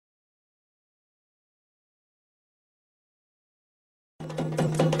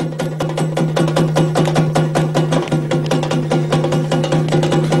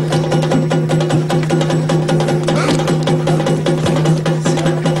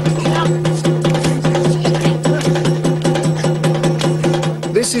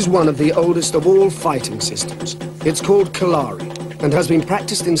of the oldest of all fighting systems. It's called Kalari and has been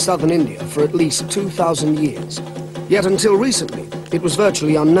practiced in southern India for at least 2,000 years. Yet until recently, it was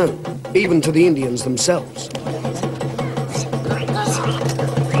virtually unknown, even to the Indians themselves.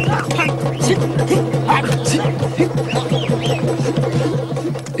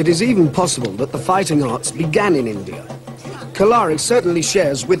 It is even possible that the fighting arts began in India. Kalari certainly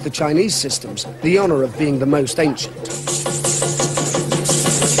shares with the Chinese systems the honor of being the most ancient.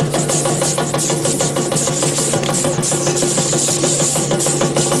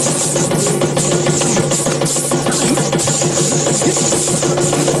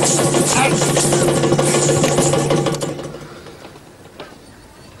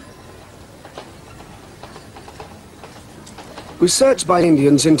 Research by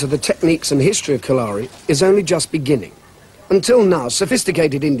Indians into the techniques and history of Kalari is only just beginning. Until now,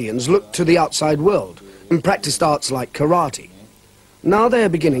 sophisticated Indians looked to the outside world and practiced arts like karate. Now they are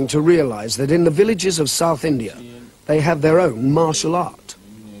beginning to realize that in the villages of South India, they have their own martial art.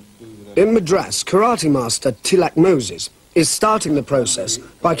 In Madras, karate master Tilak Moses is starting the process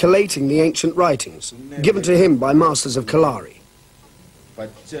by collating the ancient writings given to him by masters of Kalari.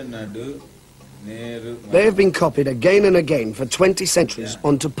 They have been copied again and again for 20 centuries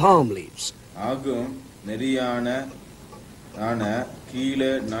onto palm leaves.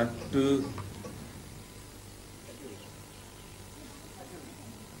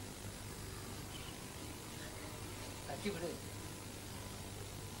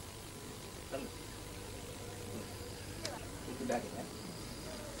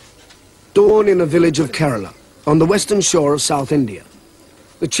 Dawn in a village of Kerala, on the western shore of South India.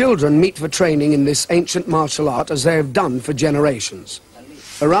 The children meet for training in this ancient martial art as they have done for generations.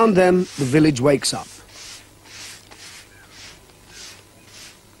 Around them, the village wakes up.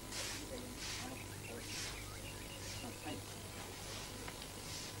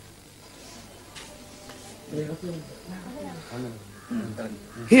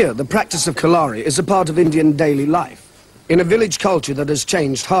 Here, the practice of Kalari is a part of Indian daily life, in a village culture that has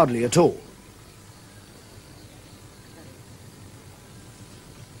changed hardly at all.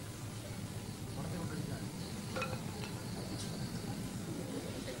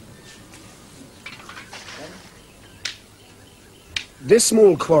 This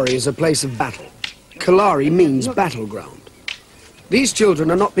small quarry is a place of battle. Kalari means battleground. These children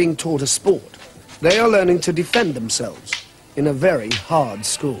are not being taught a sport. They are learning to defend themselves in a very hard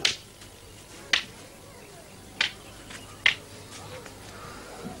school.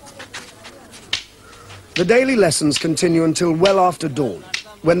 The daily lessons continue until well after dawn,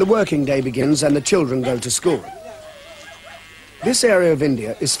 when the working day begins and the children go to school. This area of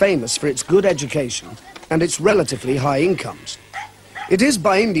India is famous for its good education and its relatively high incomes. It is,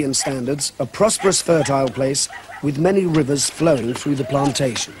 by Indian standards, a prosperous, fertile place with many rivers flowing through the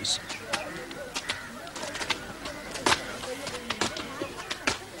plantations.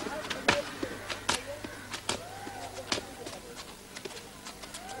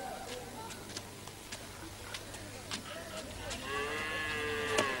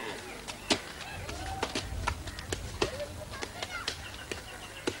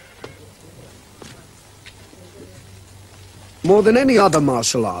 More than any other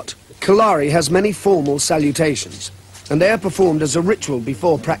martial art, Kalari has many formal salutations, and they are performed as a ritual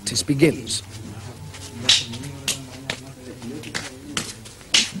before practice begins.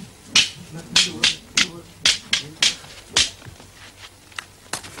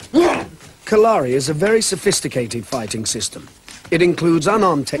 Kalari is a very sophisticated fighting system. It includes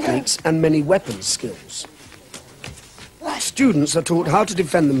unarmed techniques and many weapons skills. Students are taught how to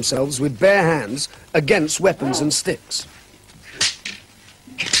defend themselves with bare hands against weapons and sticks.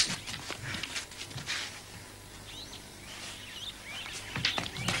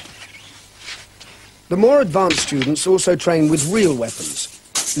 The more advanced students also train with real weapons,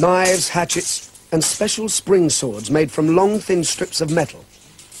 knives, hatchets, and special spring swords made from long, thin strips of metal.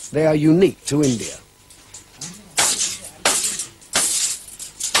 They are unique to India.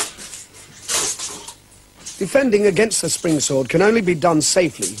 Defending against the spring sword can only be done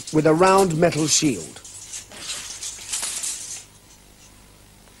safely with a round metal shield.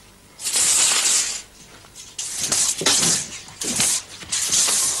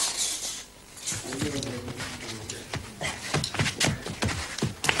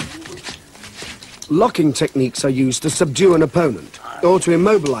 Locking techniques are used to subdue an opponent or to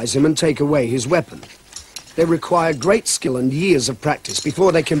immobilize him and take away his weapon. They require great skill and years of practice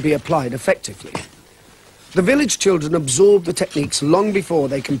before they can be applied effectively. The village children absorb the techniques long before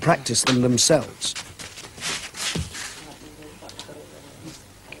they can practice them themselves.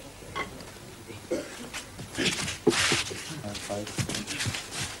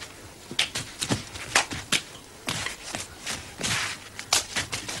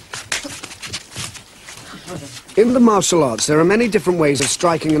 In the martial arts, there are many different ways of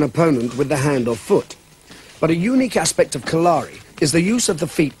striking an opponent with the hand or foot. But a unique aspect of Kalari is the use of the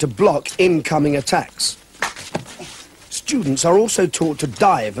feet to block incoming attacks. Students are also taught to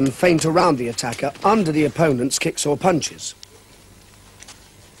dive and feint around the attacker under the opponent's kicks or punches.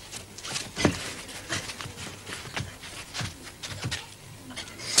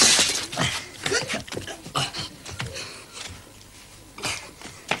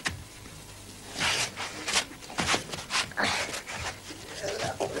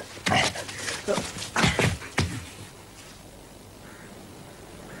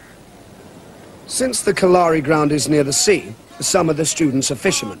 Since the Kalari ground is near the sea, some of the students are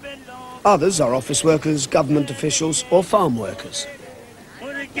fishermen. Others are office workers, government officials, or farm workers.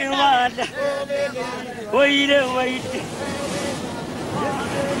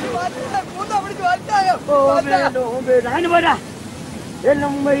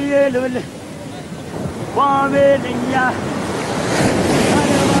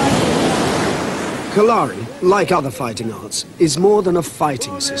 Kalari, like other fighting arts, is more than a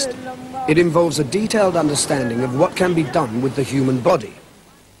fighting system. It involves a detailed understanding of what can be done with the human body.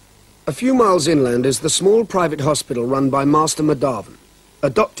 A few miles inland is the small private hospital run by Master Madhavan,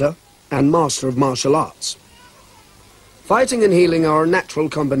 a doctor and master of martial arts. Fighting and healing are a natural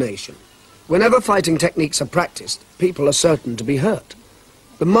combination. Whenever fighting techniques are practiced, people are certain to be hurt.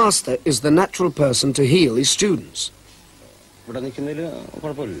 The master is the natural person to heal his students.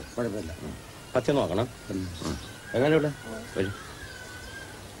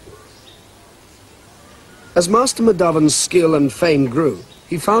 As Master Madhavan's skill and fame grew,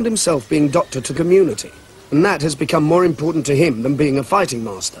 he found himself being doctor to community, and that has become more important to him than being a fighting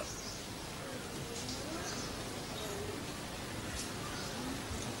master.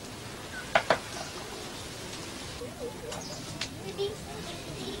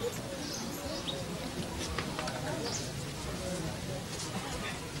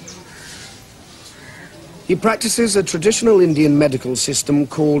 He practices a traditional Indian medical system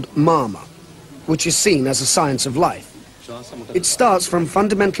called Mama, which is seen as a science of life. It starts from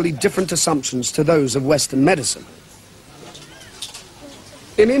fundamentally different assumptions to those of Western medicine.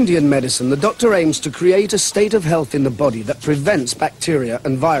 In Indian medicine, the doctor aims to create a state of health in the body that prevents bacteria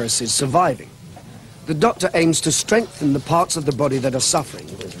and viruses surviving. The doctor aims to strengthen the parts of the body that are suffering,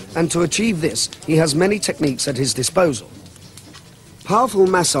 and to achieve this, he has many techniques at his disposal. Powerful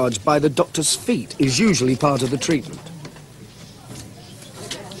massage by the doctor's feet is usually part of the treatment.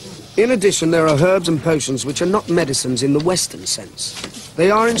 In addition, there are herbs and potions which are not medicines in the Western sense.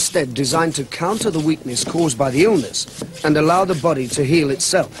 They are instead designed to counter the weakness caused by the illness and allow the body to heal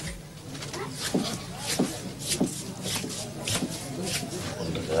itself.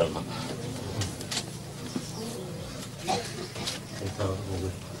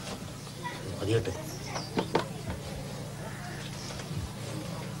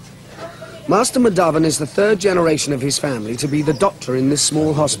 Master Madhavan is the third generation of his family to be the doctor in this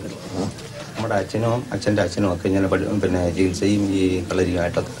small hospital.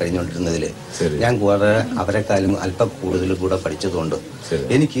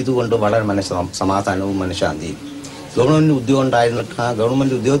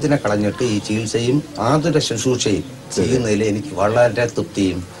 Government Udyotina Kalanati, Chilsayim, Arthur Shushay, Seeing Vala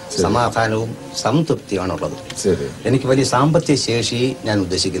Tuptim, Samathanum, some Tupti on another. Anybody Sampati Sheshi, and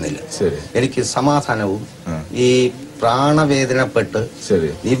the Signal. Eric Samathanu, E. Prana Vedana Petter,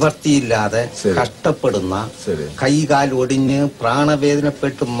 Liberty Lather, Kasta Paduna, Kaiga Lodin, Prana Vedana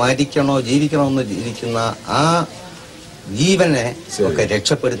Petter, Madikano, Jirikano, Jirikina, ജീവനെ ഒക്കെ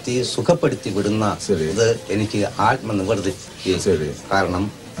രക്ഷപ്പെടുത്തി സുഖപ്പെടുത്തി വിടുന്ന ഇത് എനിക്ക് ആത്മനിർവൃത്തി കാരണം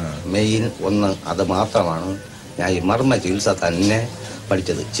main ഒന്ന് അത് മാത്രമാണ് ഞാൻ ഈ മർമ്മ ചികിത്സ തന്നെ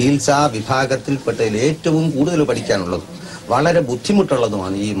പഠിച്ചത് ചികിത്സാ വിഭാഗത്തിൽപ്പെട്ടതിൽ ഏറ്റവും കൂടുതൽ പഠിക്കാനുള്ളത് വളരെ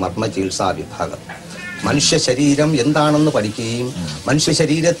ബുദ്ധിമുട്ടുള്ളതുമാണ് ഈ മർമ്മ ചികിത്സാ വിഭാഗം മനുഷ്യ ശരീരം എന്താണെന്ന് പഠിക്കുകയും മനുഷ്യ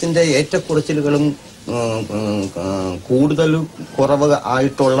ശരീരത്തിന്റെ ഏറ്റക്കുറച്ചിലുകളും കൂടുതൽ കുറവ്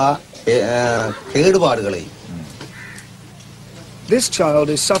ആയിട്ടുള്ള കേടുപാടുകളെയും This child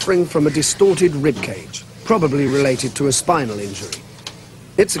is suffering from a distorted rib cage, probably related to a spinal injury.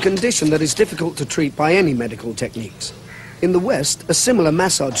 It's a condition that is difficult to treat by any medical techniques. In the West, a similar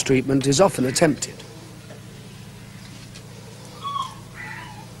massage treatment is often attempted.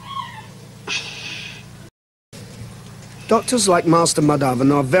 Doctors like Master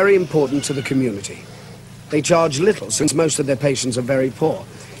Madhavan are very important to the community. They charge little since most of their patients are very poor.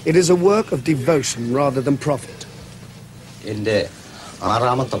 It is a work of devotion rather than profit. In the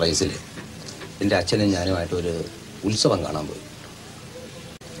ആറാമത്തെ വയസ്സിൽ എൻ്റെ അച്ഛനും ഞാനുമായിട്ടൊരു ഉത്സവം കാണാൻ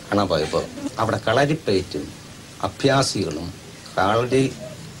പോയപ്പോൾ അവിടെ കളരിപ്പയറ്റും അഭ്യാസികളും കളരി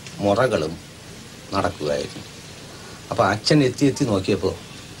മുറകളും നടക്കുകയായിരുന്നു അപ്പോൾ അച്ഛൻ എത്തി നോക്കിയപ്പോൾ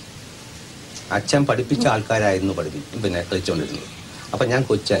അച്ഛൻ പഠിപ്പിച്ച ആൾക്കാരായിരുന്നു പിന്നെ കളിച്ചുകൊണ്ടിരുന്നത്. അപ്പം ഞാൻ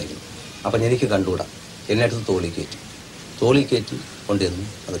കൊച്ചായിരുന്നു. അപ്പം എനിക്ക് കണ്ടുകൂടാ. എന്നെ അടുത്ത് തോളി കയറ്റി കൊണ്ടുവന്ന്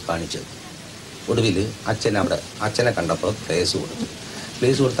അത് കാണിച്ചത്. ഒടുവിൽ അച്ഛനെ കണ്ടപ്പോൾ പ്ലേസ്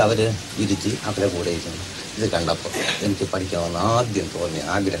കൊടുത്ത് അവർ ഇരുത്തി അവരെ കൂടെ ഇരുന്നു. ഇത് കണ്ടപ്പോൾ എനിക്ക് പഠിക്കാമെന്ന് ആദ്യം തോന്നിയ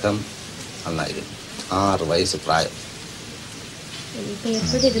ആഗ്രഹം നന്നായിരുന്നു. 6 വയസ്സ് പ്രായം.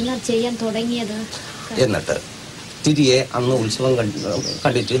 എന്നിട്ട് തിരികെ അന്ന് ഉത്സവം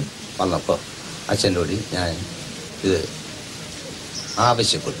കണ്ടിട്ട് വന്നപ്പോൾ അച്ഛനോട് ഞാൻ ഇത്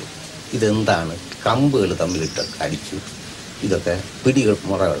ആവശ്യപ്പെട്ടു. ഇതെന്താണ്? കമ്പുകൾ തമ്മിലിട്ട് അടിച്ചു, ഇതൊക്കെ പിടികൾ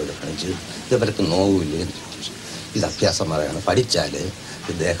മുറകൾ കാണിച്ച് ഇവർക്ക് നോവില്ല. ഇത് അഭ്യാസം പറയാണ്. പഠിച്ചാൽ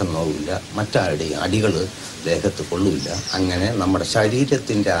ദേഹം നോവില്ല, മറ്റാരുടെയും അടികൾ ദേഹത്ത് കൊള്ളില്ല. അങ്ങനെ നമ്മുടെ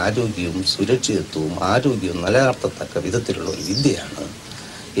ശരീരത്തിൻ്റെ ആരോഗ്യവും സുരക്ഷിതത്വവും ആരോഗ്യവും നിലനിർത്തത്തക്ക വിധത്തിലുള്ള ഒരു വിദ്യയാണ്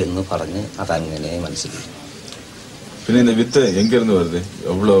എന്ന് പറഞ്ഞ് അതങ്ങനെ മനസ്സിലാക്കി. പിന്നെ இந்த வித்து எங்க இருந்து வருது?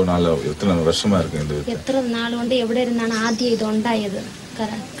 எவ்வளவு நாள், எத்தனை வருஷமா இருக்கு இந்த வித்து? എത്ര നാൾ കൊണ്ട് എവിടെ ഇരുന്നാണ് ആദ്യം ഇത് ഉണ്ടായത്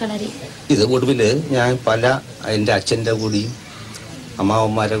കളരി? ഇത് ഒടുവിൽ ഞാൻ എൻ്റെ അച്ഛൻ്റെ കൂടിയും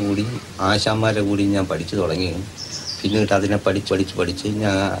അമ്മാവന്മാരെ കൂടിയും ആശാന്മാരെ കൂടിയും ഞാൻ പഠിച്ചു തുടങ്ങി. പിന്നീട് അതിനെ പഠിച്ച്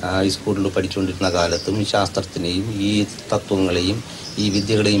ഞാൻ ഹൈസ്കൂളിൽ പഠിച്ചുകൊണ്ടിരുന്ന കാലത്തും ഈ ശാസ്ത്രത്തിനെയും ഈ തത്വങ്ങളെയും ഈ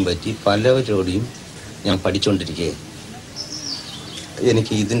വിദ്യകളെയും പറ്റി പലവരോടെയും ഞാൻ പഠിച്ചുകൊണ്ടിരിക്കുകയാണ്.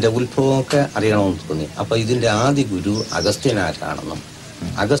 എനിക്ക് ഇതിൻ്റെ ഉത്ഭവമൊക്കെ അറിയണമെന്ന് തോന്നി. അപ്പോൾ ഇതിൻ്റെ ആദ്യ ഗുരു അഗസ്ത്യനാരാണെന്നും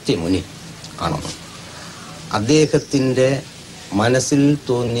അഗസ്ത്യ മുനി ആണെന്നും അദ്ദേഹത്തിൻ്റെ മനസ്സിൽ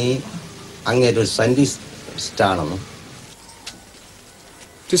തോന്നി അങ്ങേരൊരു സയൻറ്റിസ്റ്റാണെന്നും.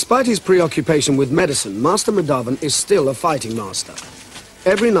 Despite his preoccupation with medicine, Master Madhavan is still a fighting master.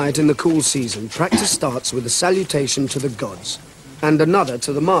 Every night in the cool season, practice starts with a salutation to the gods and another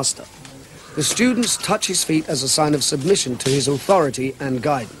to the master. The students touch his feet as a sign of submission to his authority and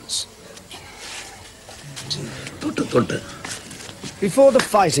guidance. Before the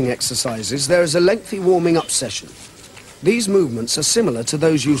fighting exercises, there is a lengthy warming-up session. These movements are similar to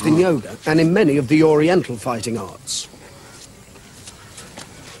those used in yoga and in many of the Oriental fighting arts.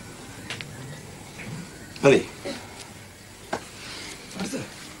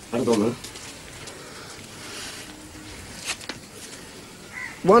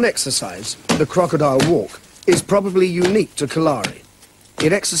 One exercise, the crocodile walk, is probably unique to Kalari.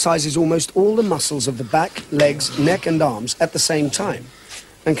 It exercises almost all the muscles of the back, legs, neck and arms at the same time,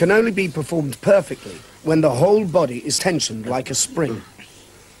 and can only be performed perfectly when the whole body is tensioned like a spring.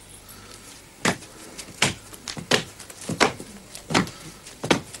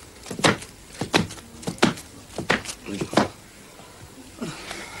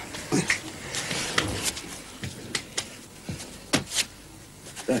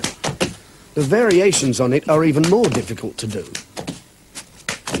 The variations on it are even more difficult to do.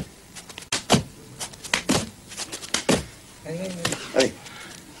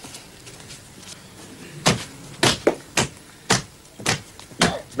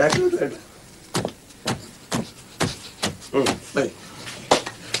 Back to it.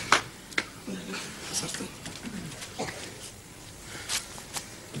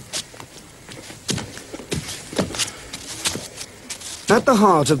 At the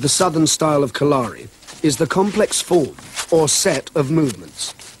heart of the southern style of Kalari is the complex form, or set of movements.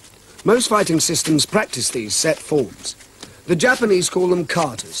 Most fighting systems practice these set forms. The Japanese call them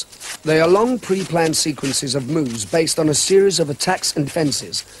katas. They are long pre-planned sequences of moves based on a series of attacks and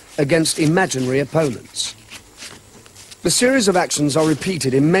defenses against imaginary opponents. The series of actions are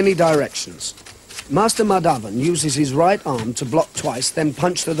repeated in many directions. Master Madhavan uses his right arm to block twice, then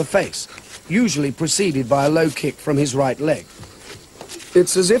punch to the face, usually preceded by a low kick from his right leg.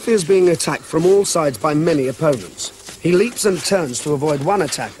 It's as if he is being attacked from all sides by many opponents. He leaps and turns to avoid one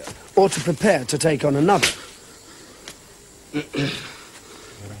attacker, or to prepare to take on another.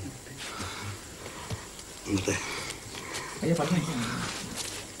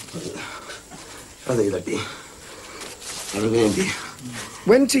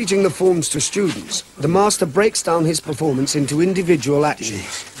 When teaching the forms to students, the master breaks down his performance into individual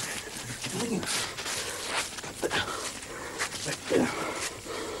actions.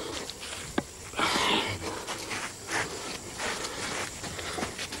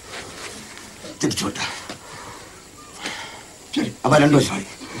 തിരിച്ചോട്ടെ. ശരി, അപ്പം 2 വർഷമായി.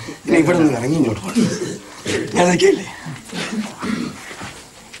 ഇനി ഇവിടെ നിന്ന് ഇറങ്ങി ഇങ്ങോട്ട് പോകണം. ഞാൻ നിൽക്കില്ലേ?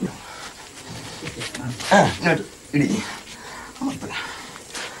 ഇങ്ങോട്ട് ഇടി, അമർത്തല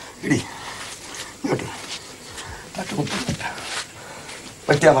ഇടി, ഇങ്ങോട്ട് തട്ടുമുട്ട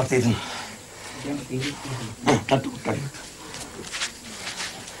പറ്റി അമർത്തിയിരുന്നു. തട്ടുമുട്ട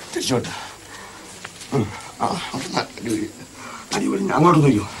തിരിച്ചോട്ട്. അടിപൊളി. അങ്ങോട്ട്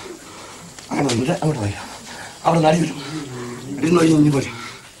നോക്കിയോ? അങ്ങനെ വന്നിട്ട് അങ്ങോട്ട് പോയോ?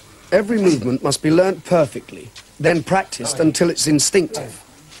 Every movement must be learnt perfectly, then practiced until it's instinctive.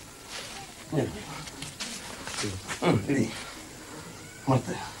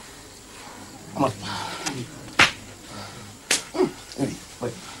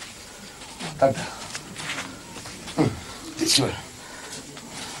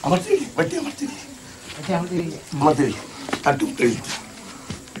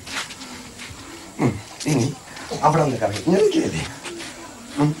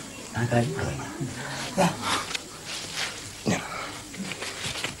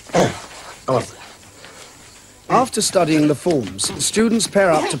 After studying the forms, students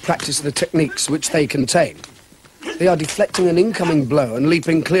pair up to practice the techniques which they contain. They are deflecting an incoming blow and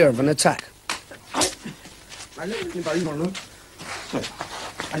leaping clear of an attack.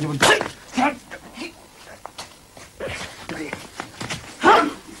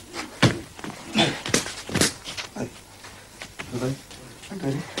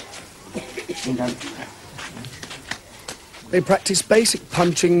 They practice basic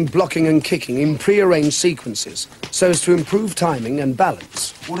punching, blocking and kicking in pre-arranged sequences so as to improve timing and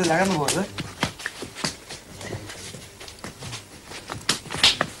balance.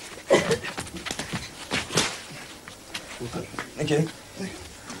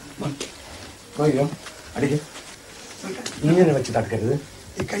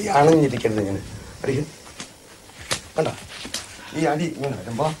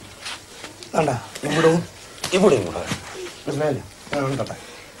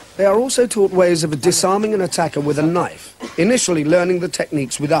 They are also taught ways of disarming an attacker with a knife, initially learning the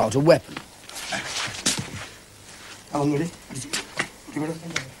techniques without a weapon.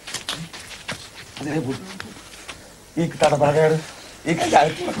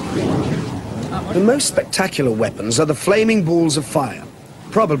 The most spectacular weapons are the flaming balls of fire,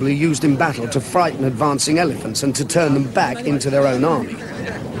 probably used in battle to frighten advancing elephants and to turn them back into their own army.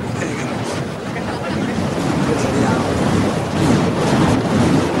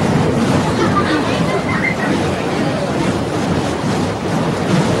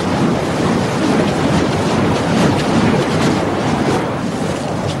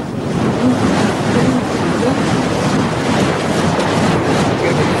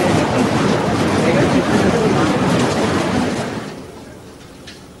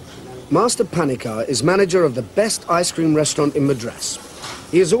 Master Panikar is manager of the best ice cream restaurant in Madras.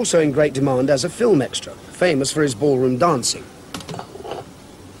 He is also in great demand as a film extra, famous for his ballroom dancing.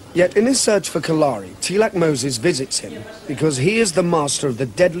 Yet in his search for Kalari, Tilak Moses visits him because he is the master of the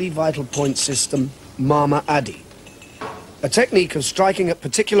deadly vital point system, Mama Adi, a technique of striking at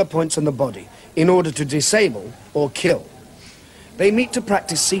particular points on the body in order to disable or kill. They meet to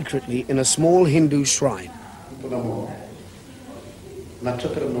practice secretly in a small Hindu shrine.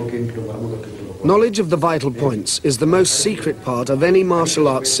 Knowledge of the vital points is the most secret part of any martial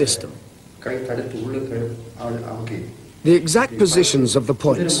arts system. The exact positions of the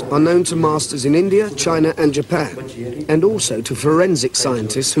points are known to masters in India, China and Japan, and also to forensic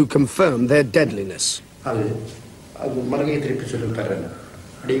scientists who confirm their deadliness.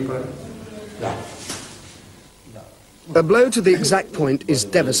 A blow to the exact point is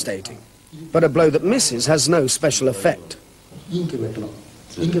devastating, but a blow that misses has no special effect.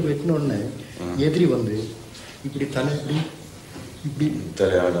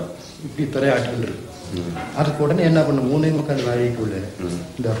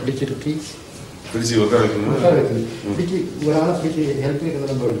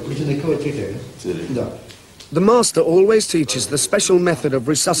 The master always teaches the special method of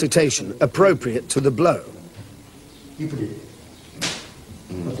resuscitation appropriate to the blow.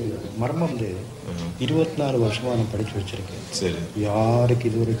 24 வருஷமா நான் படிச்சு வச்சிருக்கேன். சரி. யாருக்கு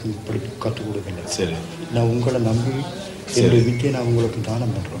இதுவரைக்கும் கற்றுக் கொடுக்கல. சரி. நான் உங்களை நம்பி என்னுடைய வித்தியை நான் உங்களுக்கு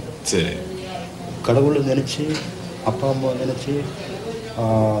தானம் பண்றேன். சரி. கடவுளை நினைச்சு அப்பா அம்மா நினைச்சு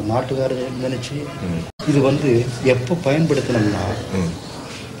நாட்டுக்காரரை நினைச்சு இது எப்போ பயன்படுத்தணும்னா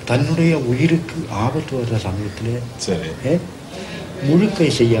தன்னுடைய உயிருக்கு ஆபத்து வர்ற சமயத்தில் சரி முழுக்கை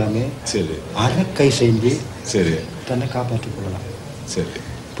செய்யாம சரி அரைக்கை செஞ்சு சரி தன்னை காப்பாற்றிக் கொள்ளலாம். சரி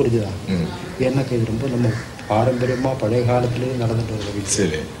புரிஞ்சுதா? ஏன்னா இது ரொம்ப நம்ம பாரம்பரியமா பழைய காலத்திலேயே நடந்துட்டு வருது.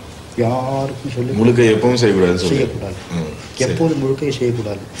 சரி யாருக்கும் சொல்லி முழுக்கை எப்பவும் செய்யக்கூடாது. எப்போதும் முழுக்கை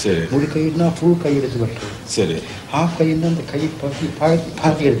செய்யக்கூடாது. சரி முழுக்கைன்னா ஃபுல் கை எடுத்து வெட்டுறது. சரி ஹாஃப் கைன்னா அந்த கை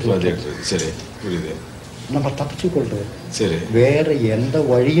பாதி எடுத்து. சரி புரியுது. நம்ம தப்பிச்சு கொள்றது. சரி வேற எந்த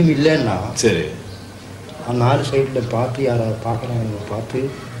வழியும் இல்லைன்னா சரி 4 சைடில் பார்த்து யாராவது பார்க்குறாங்க பார்த்து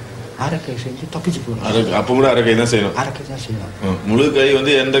அரைக்கை செஞ்சு தப்பிச்சு போகணும். அப்போ கூட அரைக்கை தான் செய்யணும். அரைக்கை தான் செய்யணும். முழு கை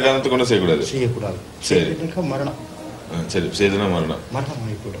எந்த காரணத்துக்கு கொண்டு செய்யக்கூடாது. சரி மரணம். சரி செய்தனா மரணம்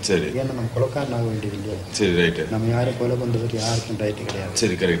ஆகிப்போடும். சரி. ஏன்னா நம்ம கொலைக்காரன் ஆக வேண்டியது இல்லையா? சரி ரைட்டு. நம்ம யாரும் கொலை பண்ணுறதுக்கு யாருக்கும் ரைட்டு கிடையாது.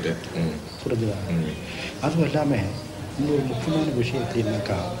 சரி கரெக்டு. புரிஞ்சுதா? அதுவும் இல்லாமல் இன்னொரு முக்கியமான விஷயம்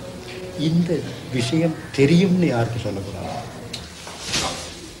எப்படின்னாக்கா, இந்த விஷயம் தெரியும்னு யாருக்கும் சொல்லக்கூடாது.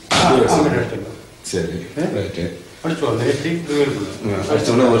 சரி ரைட்டு.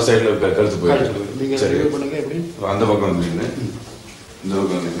 அடிச்சோன்னா ஒரு சைடில் கருத்து போயிடுச்சு. நீங்கள் சரி பண்ணுங்க. எப்படி அந்த பக்கம் வந்துருங்க, இந்த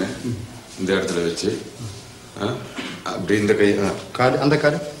பக்கம் வந்துருங்க, இந்த இடத்துல வச்சு அப்படி இந்த கை காடு, அந்த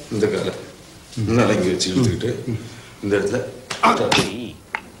காடு, இந்த காலை இன்னும் இங்கே வச்சு இழுத்துக்கிட்டு இந்த இடத்துல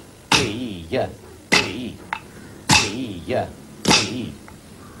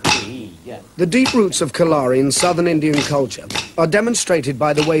The deep roots of Kalari in southern Indian culture are demonstrated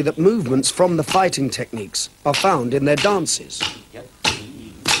by the way that movements from the fighting techniques are found in their dances.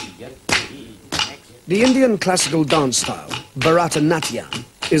 The Indian classical dance style, Bharatanatyam,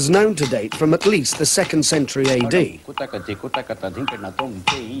 is known to date from at least the 2nd century AD.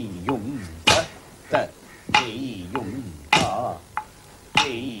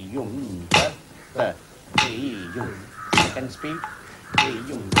 Second speed.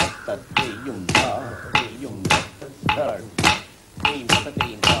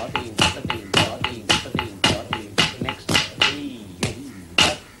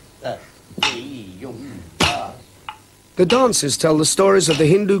 The dances tell the stories of the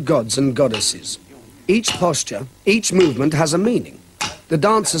Hindu gods and goddesses. Each posture, each movement has a meaning. The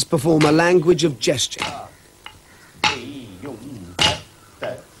dancers perform a language of gesture.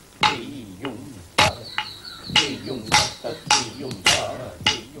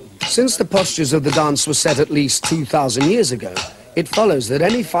 Since the postures of the dance were set at least 2,000 years ago, it follows that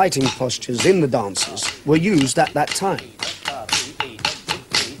any fighting postures in the dances were used at that time.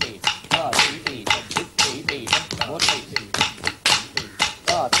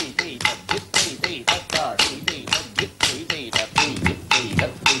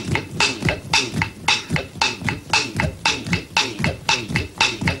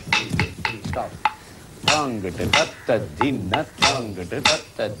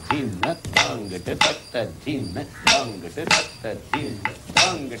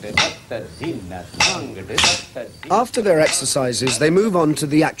 After their exercises, they move on to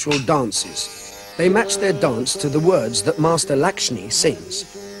the actual dances. They match their dance to the words that Master Lakshmi sings.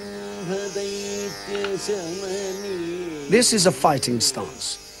 This is a fighting stance,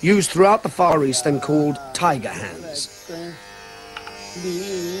 used throughout the Far East and called tiger hands.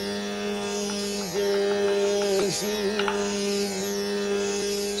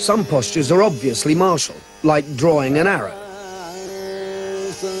 Some postures are obviously martial, like drawing an arrow.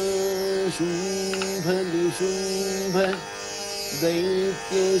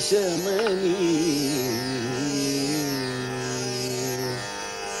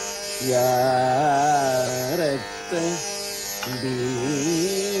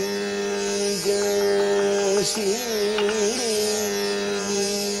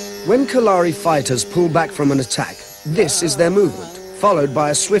 When Kalari fighters pull back from an attack, this is their movement, followed by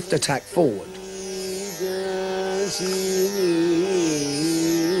a swift attack forward.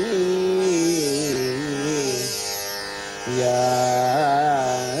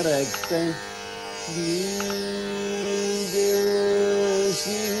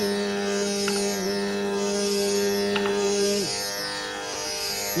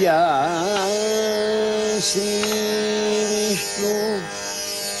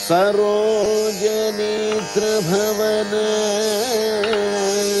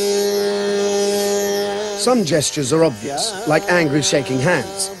 Some gestures are obvious, like angry shaking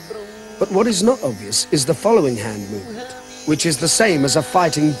hands. But what is not obvious is the following hand movement, which is the same as a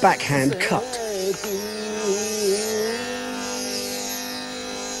fighting backhand cut.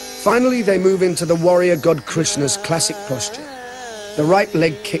 Finally, they move into the warrior god Krishna's classic posture. The right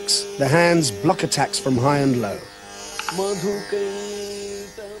leg kicks, the hands block attacks from high and low.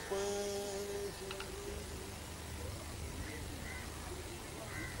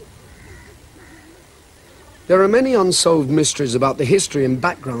 There are many unsolved mysteries about the history and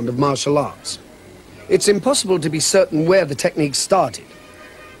background of martial arts. It's impossible to be certain where the techniques started.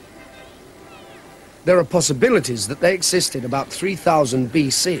 There are possibilities that they existed about 3000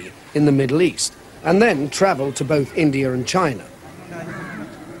 BC in the Middle East and then traveled to both India and China.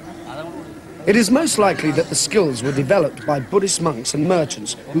 It is most likely that the skills were developed by Buddhist monks and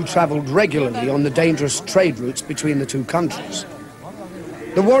merchants who traveled regularly on the dangerous trade routes between the two countries.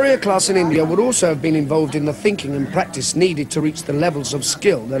 The warrior class in India would also have been involved in the thinking and practice needed to reach the levels of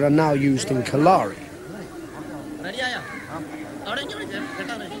skill that are now used in Kalari.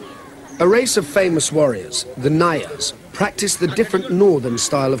 A race of famous warriors, the Nayars, practiced the different northern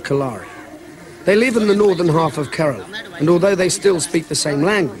style of Kalari. They live in the northern half of Kerala, and although they still speak the same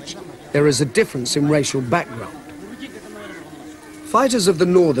language, there is a difference in racial background. Fighters of the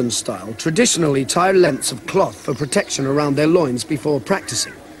northern style traditionally tie lengths of cloth for protection around their loins before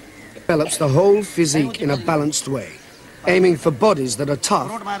practicing. It develops the whole physique in a balanced way, aiming for bodies that are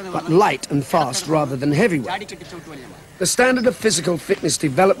tough but light and fast rather than heavyweight. The standard of physical fitness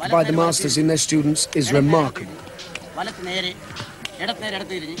developed by the masters in their students is remarkable.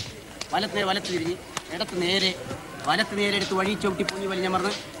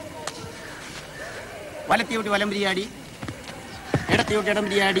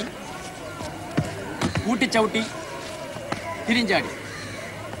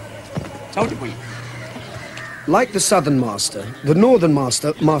 Like the southern master, the northern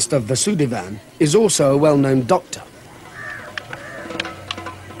master, Master Vasudevan, is also a well-known doctor.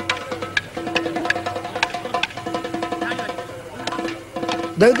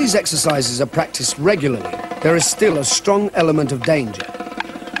 Though these exercises are practiced regularly, there is still a strong element of danger.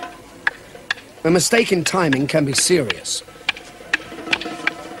 A mistake in timing can be serious.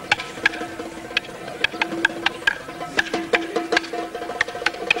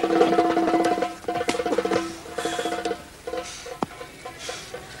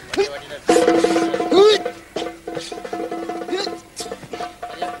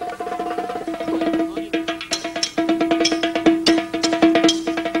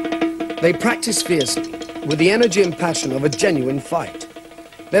 They practice fiercely, with the energy and passion of a genuine fight.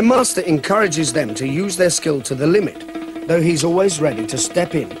 Their master encourages them to use their skill to the limit, though he's always ready to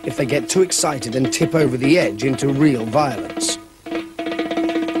step in if they get too excited and tip over the edge into real violence.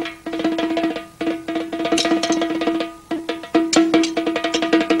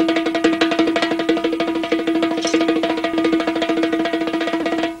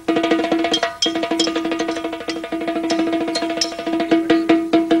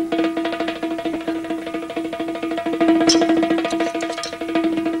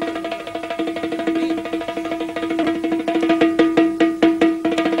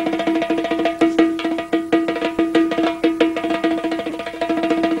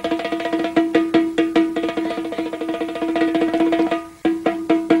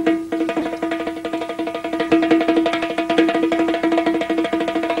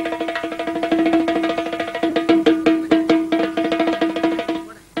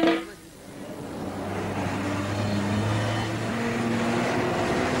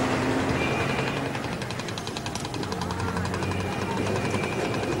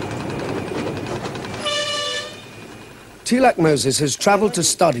 Tilak Moses has travelled to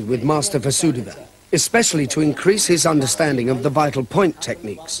study with Master Vasudevan, especially to increase his understanding of the vital point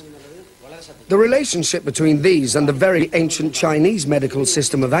techniques. The relationship between these and the very ancient Chinese medical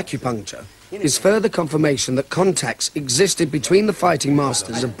system of acupuncture is further confirmation that contacts existed between the fighting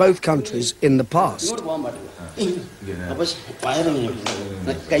masters of both countries in the past.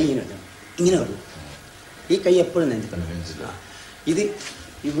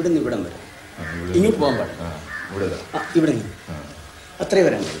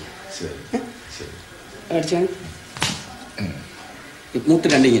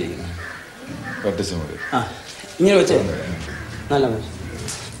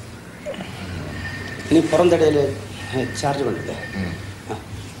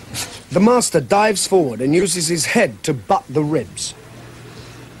 The master dives forward and uses his head to butt the ribs.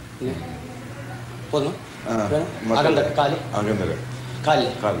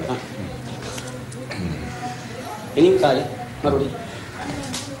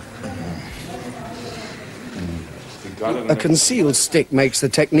 A concealed stick makes the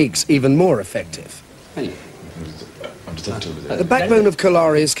techniques even more effective. The backbone of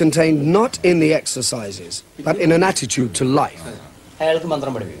Kalari is contained not in the exercises, but in an attitude to life.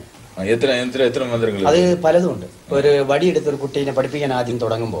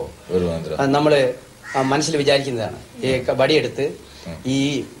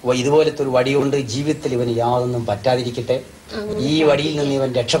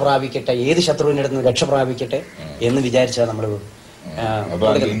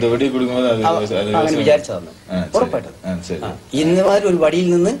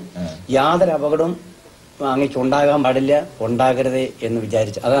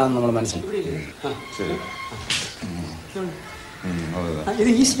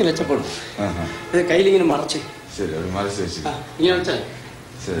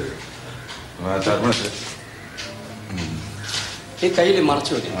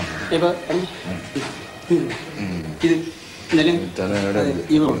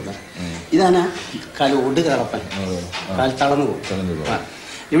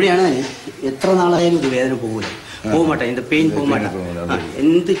 ഇവിടെയാണ് എത്ര നാളായാലും ഇത് വേദന പോകില്ല, പോകട്ടെ, ഇതിന്റെ pain പോകട്ടെ,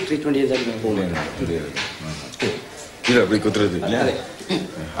 എന്ത് treatment ചെയ്താലും പോകട്ടെ.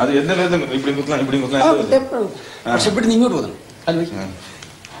 പക്ഷെ ഇവിടുന്ന് ഇങ്ങോട്ട് പോകണം,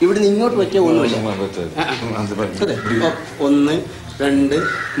 ഇവിടുന്ന് ഇങ്ങോട്ട് പറ്റിയ ഒന്നുമില്ല. 1 2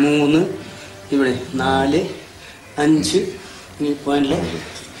 3 ഇവിടെ 4 5 പോയിന്റില്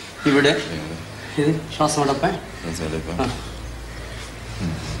ഇവിടെ ഇത് ശ്വാസം അടപ്പാൻ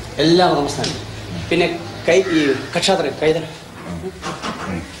എല്ലാ അവസ്ഥയും. പിന്നെ കൈ ഈ കക്ഷാത്ര കൈതല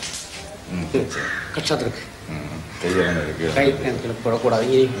കക്ഷാത്ര കൈ കൂടാതെ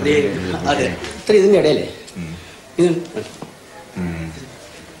ഇങ്ങനെ അതെ ഇത്ര ഇതിൻ്റെ ഇടയിലേ ഇത്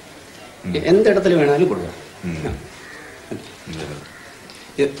എന്തിടത്തിൽ വേണമെങ്കിലും കൊടുക്കാം.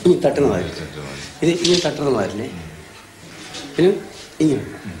 ഇനി തട്ടുന്ന മാതിരി, ഇത് ഇങ്ങനെ തട്ടുന്ന മാതിരില്ലേ, പിന്നെ ഇങ്ങനെ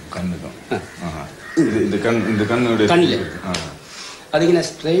കണ്ണില്ല, അതിങ്ങനെ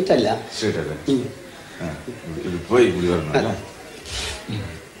സ്ട്രെയിറ്റ് അല്ല,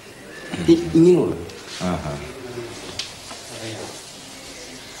 ഇങ്ങനെയുള്ളൂ.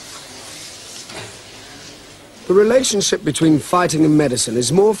 The relationship between fighting and medicine is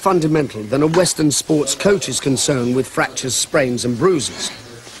more fundamental than a Western sports coach is concerned with fractures, sprains and bruises.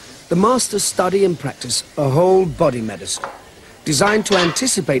 The masters study and practice a whole body medicine, designed to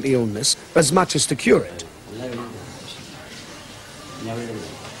anticipate illness as much as to cure it.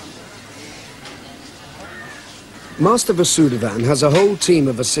 Master Vasudevan has a whole team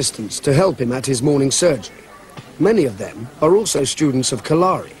of assistants to help him at his morning surgery. Many of them are also students of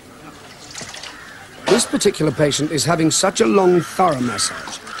Kalari. This particular patient is having such a long, thorough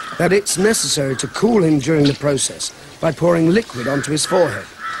massage that it's necessary to cool him during the process by pouring liquid onto his forehead.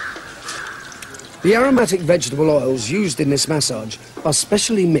 The aromatic vegetable oils used in this massage are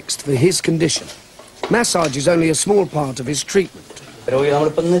specially mixed for his condition. Massage is only a small part of his treatment.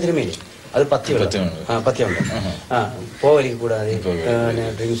 അത് പത്യമുണ്ട്, പോകലിക്ക് കൂടാതെ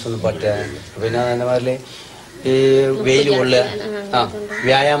drinks ഒന്നും പറ്റുക. പിന്നെ അതേമാതിരി ഈ വെയിൽ കൊള്ളുക,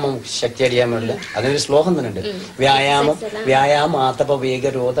 വ്യായാമം ശക്തി അടിയാൻ പാടില്ല. അതിനൊരു ശ്ലോകം തന്നെ ഉണ്ട്, വ്യായാമം ആതപ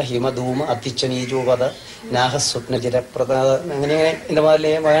വേഗരോധ ഹിമധൂമ അത്തിച്ചനീജോപത നാഹസ്വപ്ന ചിരപ്രദ, അങ്ങനെ ഇതിന്റെ മാതിരി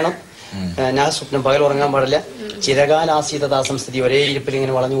വേണം. നാഹസ്വപ്നം, പകൽ ഉറങ്ങാൻ പാടില്ല. ചിരകാലാസീതതാ സംസ്ഥിതി, ഒരേ ഇരിപ്പിൽ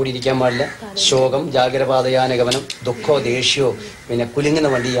ഇങ്ങനെ വളഞ്ഞുകൂടിയിരിക്കാൻ പാടില്ല. ശോകം, ജാഗ്രപാതയാനഗമനം, ദുഃഖോ, ദേഷ്യോ, പിന്നെ കുലുങ്ങുന്ന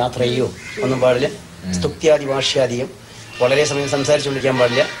വണ്ടി യാത്ര ചെയ്യോ ഒന്നും പാടില്ല. സ്തുപ്ത്യാദി ഭാഷ്യാദിയും, വളരെ സമയം സംസാരിച്ചുകൊണ്ടിരിക്കാൻ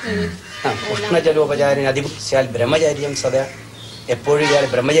പാടില്ല. ഉഷ്ണജലോപചാരന് അതിഭുക്സ്യാൽ ബ്രഹ്മചര്യം സദാ, എപ്പോഴും ഇയാൾ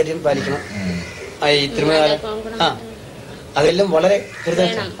ബ്രഹ്മചര്യം പാലിക്കണം. ഈ തിരുമകാലം അതെല്ലാം വളരെ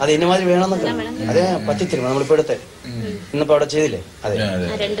കൃത്യമായിട്ട് അത് ഇന്നമാതിരി വേണമെന്നൊക്കെ അതെ പറ്റിത്തിരുമ നമ്മളിപ്പോ എടുത്ത് ഇന്നിപ്പോ അവിടെ ചെയ്തില്ലേ. അതെ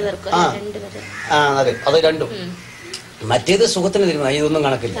അതെ അത് രണ്ടും. മറ്റേത് സുഖത്തിന് തിരുമ, ഇതൊന്നും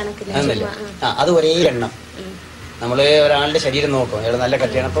കണക്കില്ല എന്നല്ലേ. അത് ഒരേ എണ്ണം. നമ്മള് ഒരാളുടെ ശരീരം നോക്കും, അയാൾ നല്ല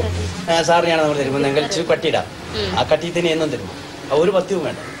കട്ടിയാണ്, അപ്പം സാറിനെയാണ് നമ്മൾ തരുമ്പോൾ ഇച്ചിരി കട്ടിയിടാം, ആ കട്ടി തന്നെ എന്നും തരും, ഒരു പത്യവും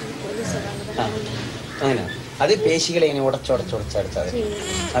വേണ്ട. അങ്ങനെ അത് പേശികളെ ഇങ്ങനെ ഉടച്ചുടച്ചടിച്ചാൽ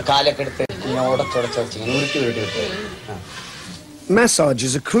ആ കാലൊക്കെ എടുത്ത് ഇങ്ങനെ ഉടച്ചുടച്ചടിച്ച് ഇങ്ങനെ ഉരുട്ടി വിട്ട്. Massage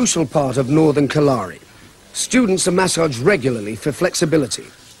is a crucial part of northern Kalari. Students are massaged regularly for flexibility,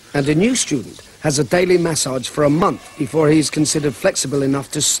 and a new student has a daily massage for a month before he is considered flexible enough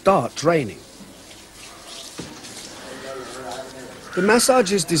to start training. The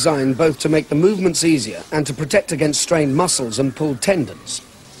massage is designed both to make the movements easier and to protect against strained muscles and pulled tendons.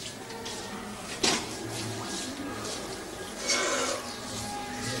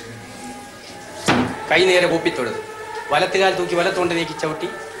 കൈ നേരെ കൂപ്പിത്തൊടുത്, വലത്തുകാൽ തൂക്കി വലത്തുകൊണ്ട് നീക്കി ചവിട്ടി,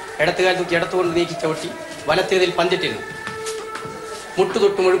 ഇടത്തുകാൽ തൂക്കി ഇടത്തുകൊണ്ട് നീക്കി ചവിട്ടി, വലത്തേതിൽ പന്തിട്ടിരുന്നു.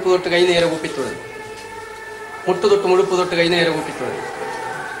 മുട്ടുതൊട്ട് മുഴുപ്പ് തൊട്ട് കൈ നേരെ കൂപ്പിത്തൊടുത്, മുട്ടുതൊട്ട് മുഴുപ്പ് തൊട്ട് കൈ നേരെ കൂപ്പിത്തൊടുത്.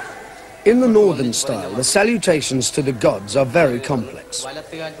 In the northern style, the salutations to the gods are very complex.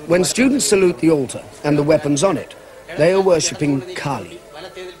 When students salute the altar and the weapons on it, they are worshipping Kali,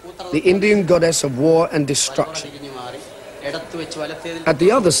 the Indian goddess of war and destruction. At the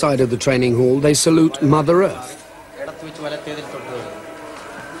other side of the training hall, they salute Mother Earth.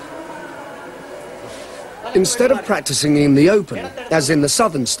 Instead of practicing in the open, as in the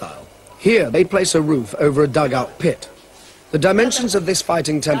southern style, here they place a roof over a dugout pit. The dimensions of this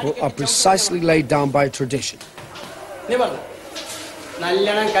fighting temple are precisely laid down by tradition.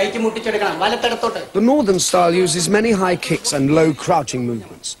 The northern style uses many high kicks and low crouching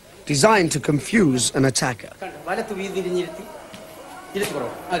movements, designed to confuse an attacker.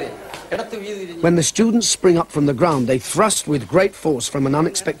 When the students spring up from the ground, they thrust with great force from an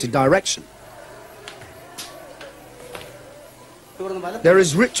unexpected direction. There is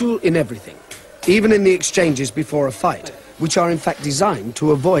ritual in everything, even in the exchanges before a fight, which are in fact designed to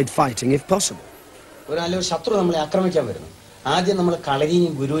avoid fighting if possible. ആദ്യം നമ്മൾ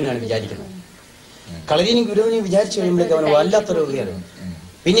കളരിയും ഗുരുവിനാണ് വിചാരിക്കുന്നത്. കളരിയും ഗുരുവിനെയും വിചാരിച്ചു കഴിയുമ്പോഴേക്കും അവന് വല്ലാത്തൊരു ഇതാണ്.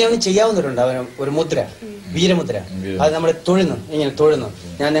 പിന്നെ അവന് ചെയ്യാവുന്നവരുണ്ട്. അവന് ഒരു മുദ്ര, വീരമുദ്ര, അത് നമ്മൾ തൊഴുന്നു, ഇങ്ങനെ തൊഴുന്നു,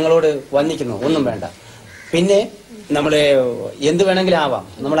 ഞാൻ നിങ്ങളോട് വന്നിക്കുന്നു, ഒന്നും വേണ്ട. പിന്നെ നമ്മളെ എന്ത് വേണമെങ്കിലും ആവാം,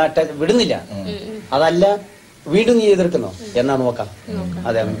 നമ്മൾ വിടുന്നില്ല. അതല്ല വീണ്ടും നീ എതിർക്കുന്നു എന്നാ നോക്കാം.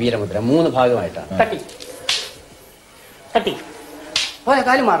 അതെ, വീരമുദ്ര 3 ഭാഗമായിട്ടാണ്. തട്ടി തട്ടി പോയ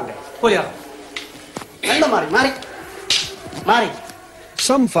കാര്യം മാറണ്ടേ, പോലെയാ നല്ല മാറി മാറി മാറി.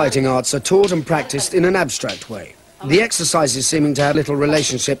 Some fighting arts are taught and practiced in an abstract way, the exercises seeming to have little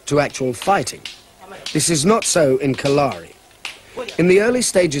relationship to actual fighting. This is not so in Kalari. In the early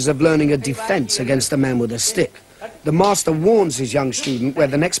stages of learning a defense against a man with a stick, the master warns his young student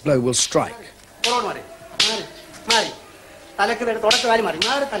where the next blow will strike.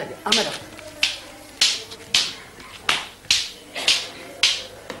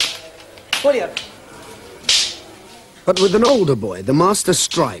 But with an older boy, the master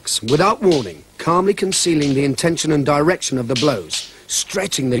strikes, without warning, calmly concealing the intention and direction of the blows,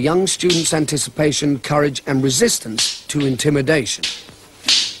 stretching the young student's anticipation, courage and resistance to intimidation.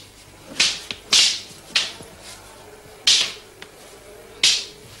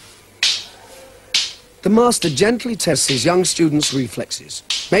 The master gently tests his young student's reflexes,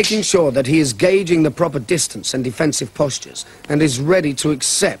 making sure that he is gauging the proper distance and defensive postures, and is ready to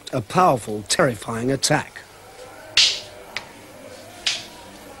accept a powerful, terrifying attack.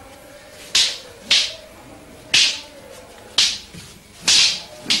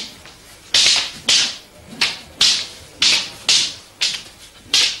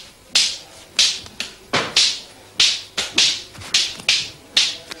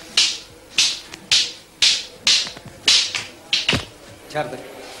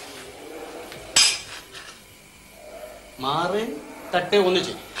 മാറി തട്ടേ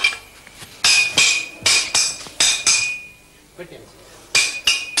ഒന്നിച്ച്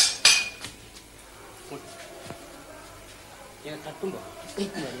ഇങ്ങനെ തട്ടുമ്പോ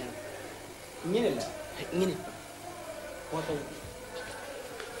ഇങ്ങനെയല്ല, ഇങ്ങനെ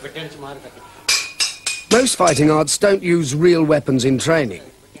വെട്ടടിച്ച് മാറി തട്ടി. Most fighting arts don't use real weapons in training,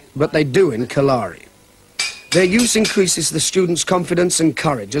 but they do in Kalari. Their use increases the students' confidence and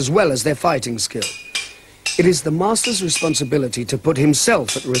courage, as well as their fighting skill. It is the master's responsibility to put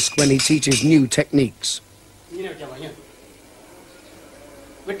himself at risk when he teaches new techniques.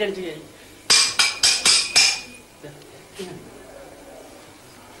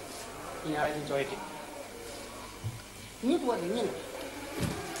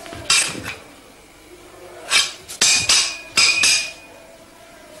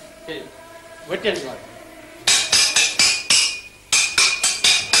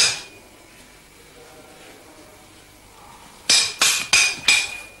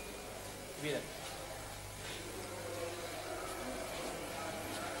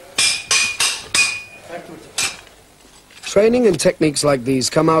 Training and techniques like these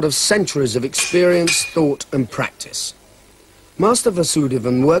come out of centuries of experience, thought and practice. Master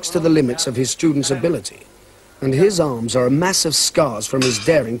Vasudevan works to the limits of his students' ability, and his arms are a mass of scars from his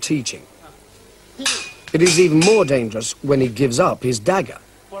daring teaching. It is even more dangerous when he gives up his dagger.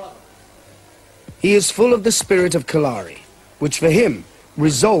 He is full of the spirit of Kalari, which for him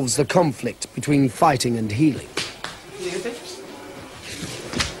resolves the conflict between fighting and healing.